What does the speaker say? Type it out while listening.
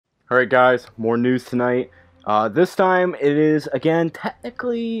Alright guys, more news tonight. This time it is, again,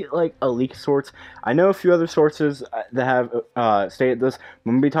 technically like a leak of sorts. I know a few other sources that have stated this.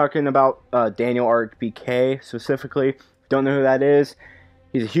 I'm going to be talking about Daniel RBK specifically. Don't know who that is.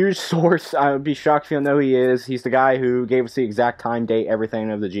 He's a huge source. I would be shocked if you don't know who he is. He's the guy who gave us the exact time, date, everything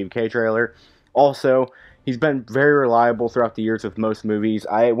of the GBK trailer. Also, he's been very reliable throughout the years with most movies.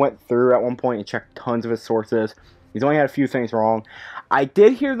 I went through at one point and checked tons of his sources. He's only had a few things wrong. I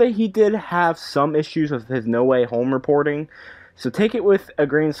did hear that he did have some issues with his No Way Home reporting, so take it with a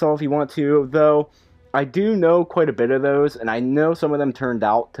grain of salt if you want to, though I do know quite a bit of those, and I know some of them turned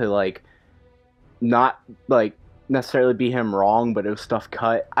out to, like, not, like, necessarily be him wrong, but it was stuff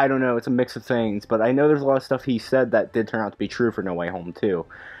cut. I don't know, it's a mix of things, but I know there's a lot of stuff he said that did turn out to be true for No Way Home, too.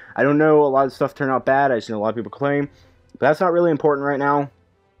 I don't know a lot of stuff turned out bad, I just know a lot of people claim, but that's not really important right now.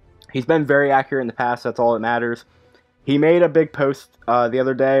 He's been very accurate in the past, that's all that matters. He made a big post the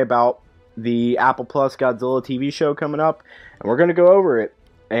other day about the Appletv Godzilla TV show coming up, and we're going to go over it.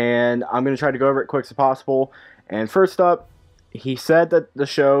 And I'm going to try to go over it quick as possible. And first up, he said that the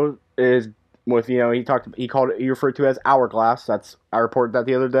show is with, he referred to it as Hourglass. I reported that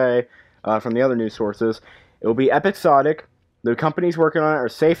the other day from the other news sources. It will be episodic. The companies working on it are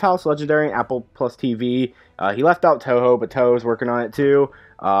Safe House, Legendary, and Appletv TV. He left out Toho, but Toho's working on it too.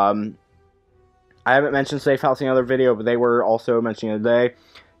 I haven't mentioned Safe House in the other video, but they were also mentioned today.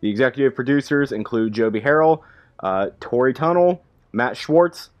 The executive producers include Joby Harrell, Tori Tunnell, Matt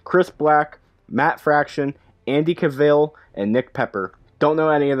Schwartz, Chris Black, Matt Fraction, Andy Cavill, and Nick Pepper. Don't know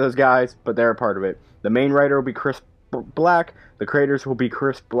any of those guys, but they're a part of it. The main writer will be Chris Black. The creators will be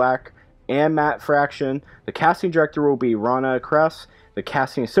Chris Black and Matt Fraction. The casting director will be Rana Kress. The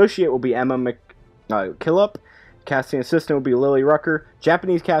casting associate will be Emma McKillop. Casting assistant will be Lily Rucker.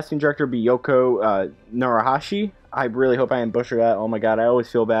 Japanese casting director will be Yoko Narahashi. I really hope I didn't butcher that. Oh my god, I always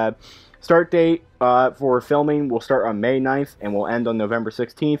feel bad. Start date for filming will start on May 9th and will end on November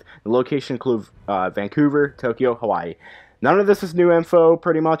 16th. The location includes Vancouver, Tokyo, Hawaii. None of this is new info,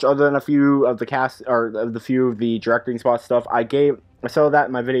 pretty much, other than a few of the cast or the few of the directing spot stuff. I saw that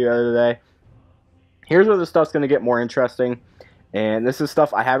in my video the other day. Here's where the stuff's going to get more interesting, and this is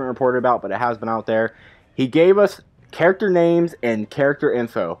stuff I haven't reported about, but it has been out there. He gave us character names and character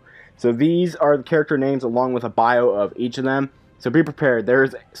info. So these are the character names along with a bio of each of them. So be prepared.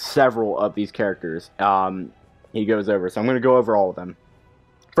 There's several of these characters he goes over. So I'm going to go over all of them.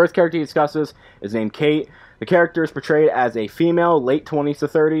 First character he discusses is named Kate. The character is portrayed as a female, late 20s to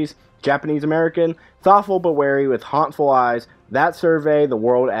 30s, Japanese-American, thoughtful but wary with hauntful eyes that survey the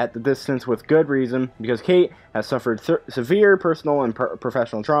world at the distance with good reason, because Kate has suffered severe personal and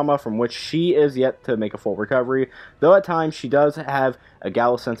professional trauma from which she is yet to make a full recovery, though at times she does have a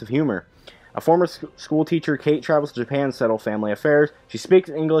gallows sense of humor. A former school teacher, Kate travels to Japan to settle family affairs. She speaks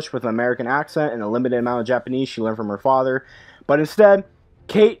English with an American accent and a limited amount of Japanese she learned from her father, but instead,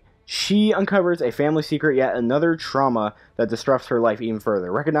 Kate, she uncovers a family secret, yet another trauma that disrupts her life even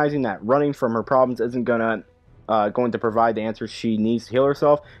further. Recognizing that running from her problems isn't going to provide the answers she needs to heal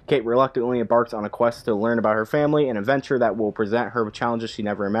herself, Kate reluctantly embarks on a quest to learn about her family, an adventure that will present her with challenges she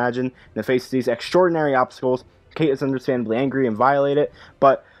never imagined. In the face of these extraordinary obstacles, Kate is understandably angry and violated,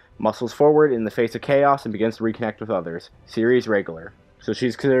 but muscles forward in the face of chaos and begins to reconnect with others. Series regular. So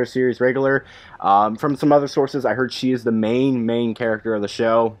she's considered a series regular. From some other sources, I heard she is the main character of the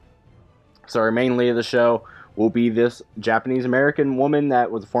show. So our main lead of the show will be this Japanese-American woman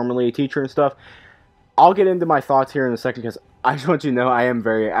that was formerly a teacher and stuff. I'll get into my thoughts here in a second because I just want you to know I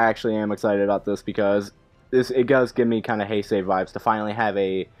actually am excited about this because it does give me kind of Heisei vibes to finally have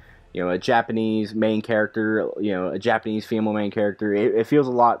a Japanese main character, a Japanese female main character. It feels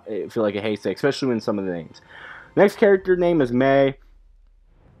like a Heisei, especially in some of the names. Next character name is May.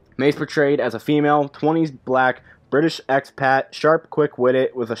 May's portrayed as a female, 20s black, British expat, sharp,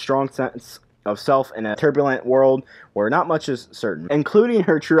 quick-witted, with a strong sense of self in a turbulent world where not much is certain, including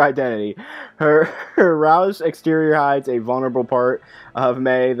her true identity. Her roused exterior hides a vulnerable part of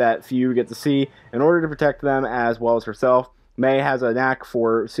May that few get to see. In order to protect them as well as herself, May has a knack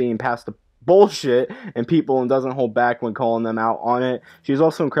for seeing past the bullshit in people and doesn't hold back when calling them out on it. She's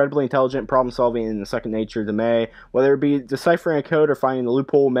also incredibly intelligent, problem-solving, and second nature to May. Whether it be deciphering a code or finding the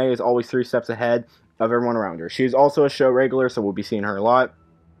loophole, May is always 3 steps ahead of everyone around her. She's also a show regular, so we'll be seeing her a lot.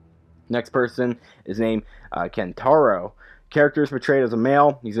 Next person is named Kentaro. Character is portrayed as a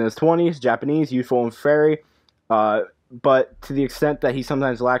male. He's in his 20s, Japanese, youthful and fairy, but to the extent that he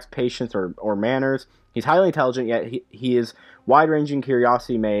sometimes lacks patience or manners. He's highly intelligent, yet his wide-ranging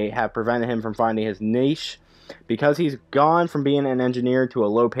curiosity may have prevented him from finding his niche. Because he's gone from being an engineer to a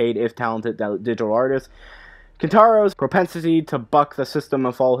low-paid, if talented, digital artist, Kentaro's propensity to buck the system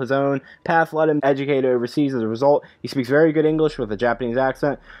and follow his own path led him educated overseas. As a result, he speaks very good English with a Japanese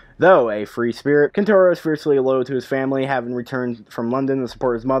accent. Though a free spirit, Kentaro is fiercely loyal to his family, having returned from London to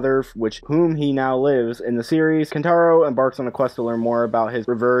support his mother, whom he now lives. In the series, Kentaro embarks on a quest to learn more about his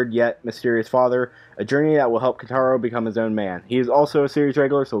revered yet mysterious father, a journey that will help Kentaro become his own man. He is also a series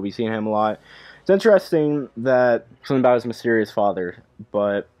regular, so we'll be seeing him a lot. It's interesting that something about his mysterious father,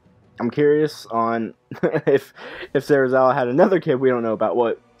 but I'm curious on if Serizawa had another kid we don't know about.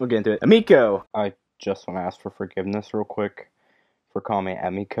 What? We'll get into it. Amiko. I just want to ask for forgiveness real quick for calling me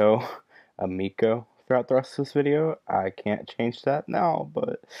Amiko throughout the rest of this video. I can't change that now,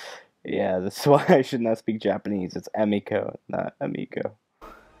 but yeah, this is why I should not speak Japanese. It's Amiko, not Amiko.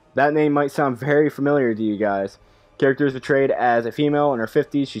 That name might sound very familiar to you guys. Character is portrayed as a female in her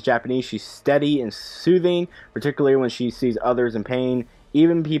 50s. She's Japanese. She's steady and soothing, particularly when she sees others in pain.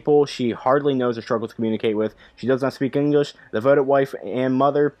 Even people she hardly knows or struggles to communicate with. She does not speak English. Devoted wife and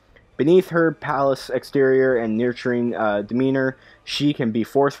mother. Beneath her palace exterior and nurturing demeanor, she can be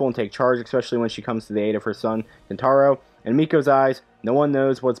forceful and take charge, especially when she comes to the aid of her son, Kentaro. In Miko's eyes, no one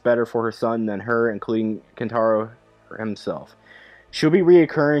knows what's better for her son than her, including Kentaro himself. She'll be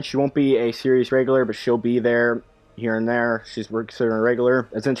reoccurring. She won't be a series regular, but she'll be there here and there. She's considered a regular.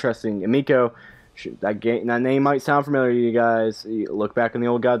 It's interesting. And Miko, that name might sound familiar to you guys. You look back in the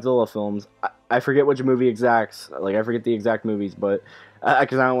old Godzilla films. I forget which movie exacts. Like, I forget the exact movies, but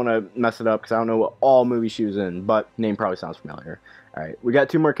because I don't want to mess it up, because I don't know what all movies she was in, but name probably sounds familiar. Alright, we got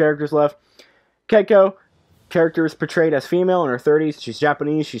 2 more characters left. Keiko. Character is portrayed as female in her 30s. She's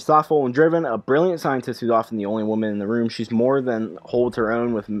Japanese. She's thoughtful and driven. A brilliant scientist who's often the only woman in the room. She's more than holds her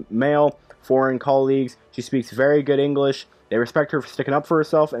own with male, foreign colleagues. She speaks very good English. They respect her for sticking up for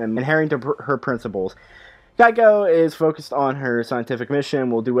herself and adhering to her principles. Keiko is focused on her scientific mission,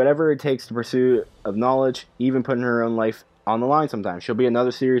 will do whatever it takes to pursue of knowledge, even putting her own life on the line sometimes. She'll be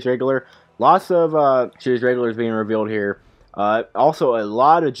another series regular. Lots of series regulars being revealed here. Also, a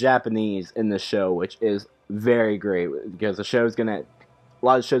lot of Japanese in this show, which is very great, because a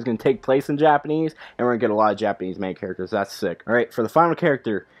lot of the show's gonna take place in Japanese, and we're gonna get a lot of Japanese main characters. That's sick. Alright, for the final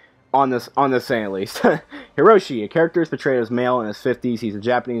character on this thing at least. Hiroshi, a character is portrayed as male in his 50s. He's a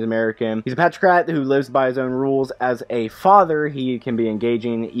Japanese American. He's a patriot who lives by his own rules. As a father, he can be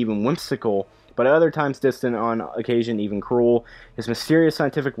engaging, even whimsical, but at other times distant, on occasion even cruel. His mysterious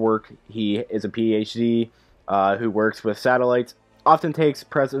scientific work, he is a PhD who works with satellites, often takes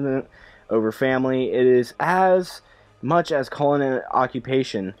precedent over family. It is as much as calling it an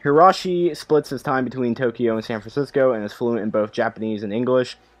occupation. Hiroshi splits his time between Tokyo and San Francisco and is fluent in both Japanese and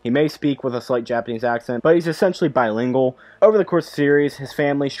English. He may speak with a slight Japanese accent, but he's essentially bilingual. Over the course of the series, his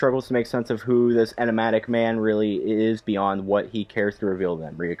family struggles to make sense of who this enigmatic man really is beyond what he cares to reveal to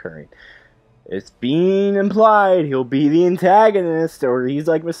them, reoccurring. It's being implied he'll be the antagonist, or he's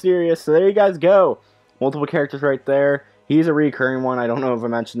like mysterious, so there you guys go. Multiple characters right there. He's a recurring one. I don't know if I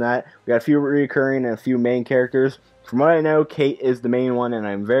mentioned that. We got a few recurring and a few main characters. From what I know, Kate is the main one, and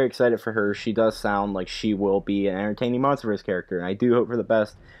I'm very excited for her. She does sound like she will be an entertaining Monsterverse character, and I do hope for the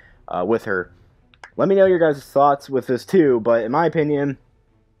best with her. Let me know your guys' thoughts with this too, but in my opinion,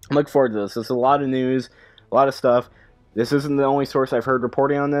 I'm looking forward to this. There's a lot of news, a lot of stuff. This isn't the only source I've heard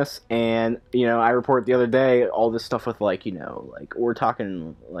reporting on this, and, you know, I reported the other day all this stuff with, like, you know, like, we're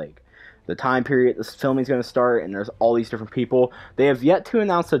talking, like, the time period this filming is going to start, and there's all these different people. They have yet to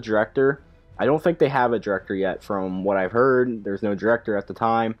announce a director. I don't think they have a director yet from what I've heard. There's no director at the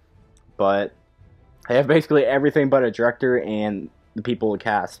time, but they have basically everything but a director and the people to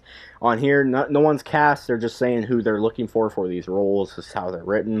cast. On here, no one's cast. They're just saying who they're looking for these roles. This is how they're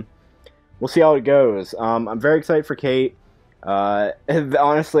written. We'll see how it goes. I'm very excited for Kate.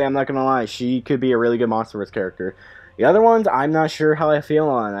 Honestly, I'm not going to lie. She could be a really good Monsterverse character. The other ones, I'm not sure how I feel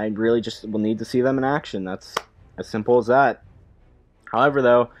on. I really just will need to see them in action. That's as simple as that. However,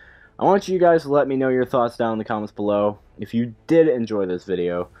 though, I want you guys to let me know your thoughts down in the comments below. If you did enjoy this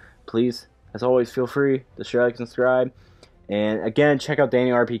video, please, as always, feel free to share, like, and subscribe. And again, check out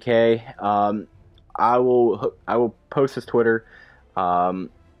Daniel RPK. I will post his Twitter,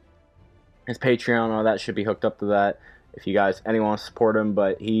 his Patreon, all that should be hooked up to that. If you guys anyone wants to support him,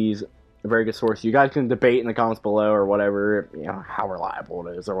 but he's a very good source. You guys can debate in the comments below or whatever, you know, how reliable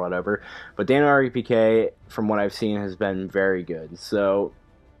it is or whatever. But Daniel RPK, from what I've seen, has been very good. So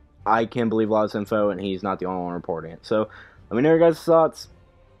I can believe a lot of this info, and he's not the only one reporting it. So let me know your guys' thoughts.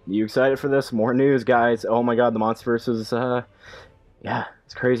 You excited for this? More news, guys. Oh my god, the Monsterverse is, yeah,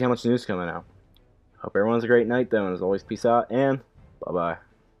 it's crazy how much news is coming out. Hope everyone has a great night, though, and as always, peace out, and bye-bye.